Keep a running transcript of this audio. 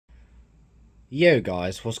Yo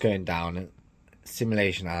guys, what's going down?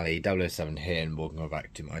 Simulation Alley 007 here, and welcome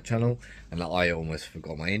back to my channel. And I almost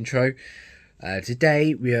forgot my intro.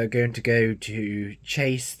 Today we are going to go to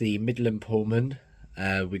chase the Midland Pullman.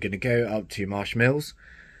 We're going to go up to Marsh Mills,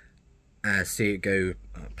 see it go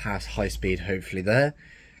past high speed, hopefully there.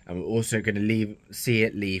 And we're also going to see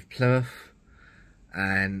it leave Plymouth.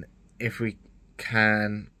 And if we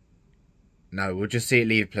can, no, we'll just see it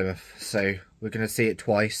leave Plymouth. So we're going to see it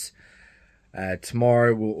twice.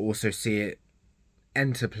 Tomorrow we'll also see it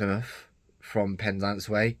enter Plymouth from Penzance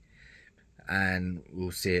Way, and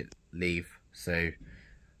we'll see it leave. So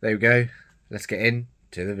there we go, let's get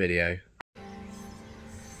into the video.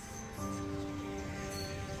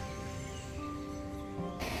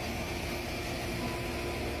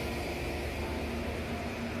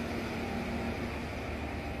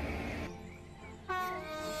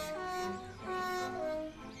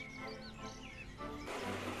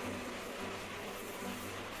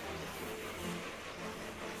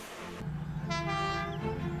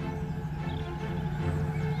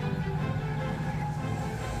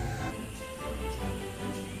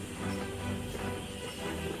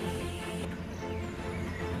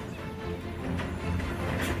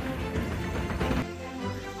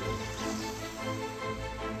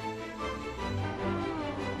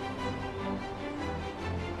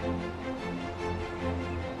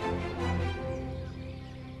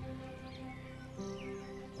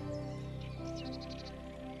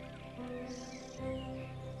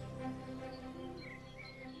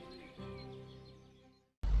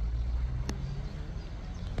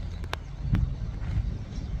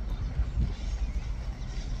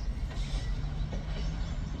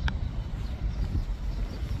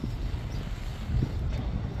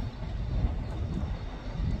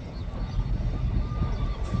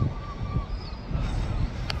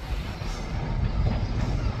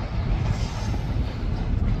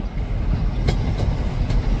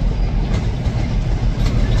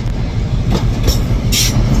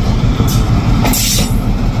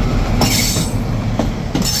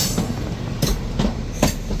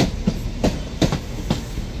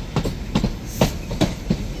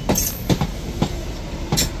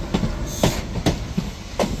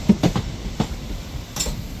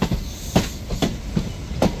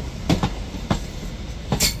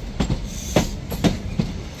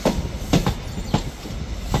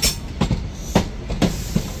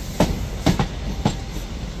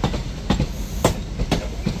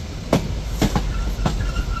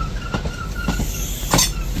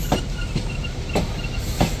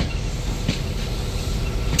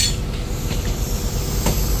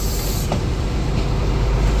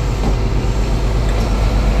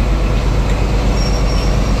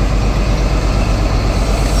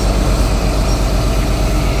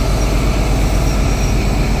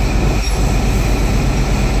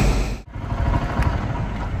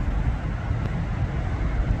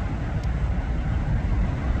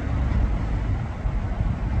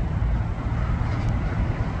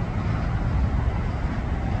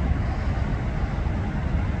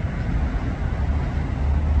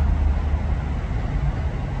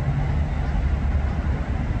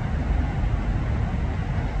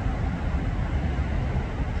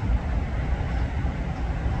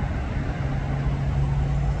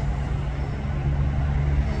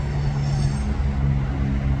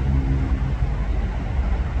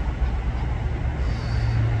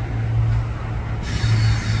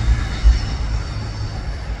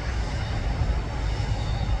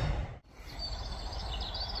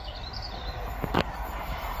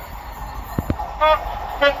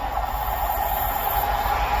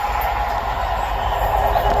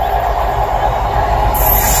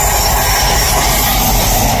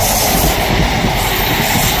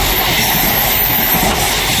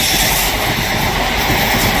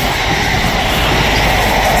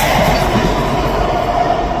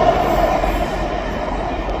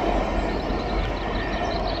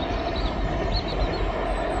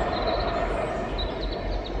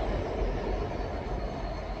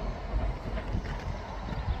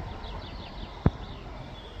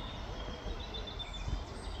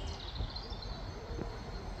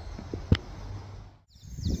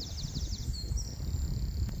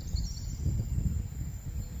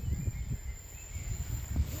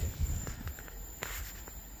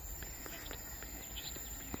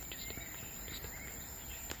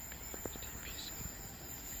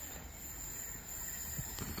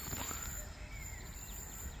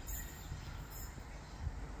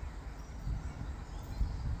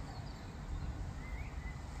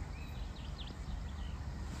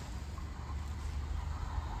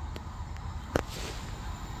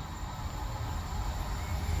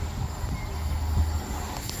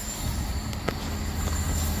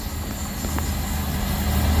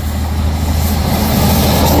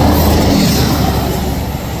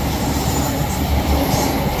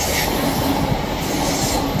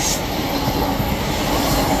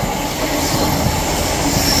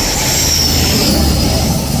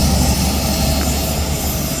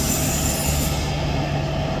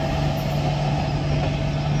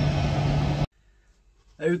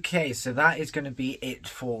 Okay, so that is going to be it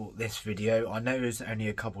for this video. I know there's only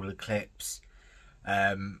a couple of clips.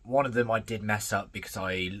 One of them I did mess up because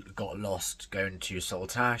I got lost going to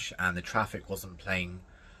Saltash and the traffic wasn't playing,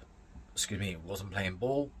 wasn't playing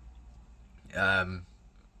ball.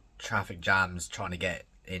 Traffic jams trying to get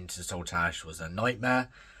into Saltash was a nightmare.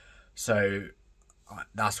 So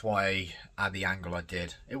that's why at the angle I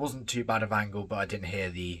did. It wasn't too bad of angle, but I didn't hear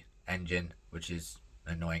the engine, which is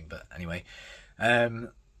annoying, but anyway.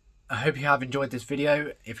 I hope you have enjoyed this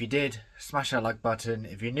video. If you did, smash that like button.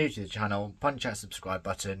 If you're new to the channel, punch that subscribe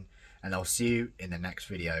button, and I'll see you in the next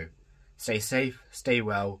video. Stay safe, stay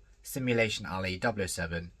well. Simulation ALLI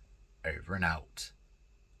 007, over and out.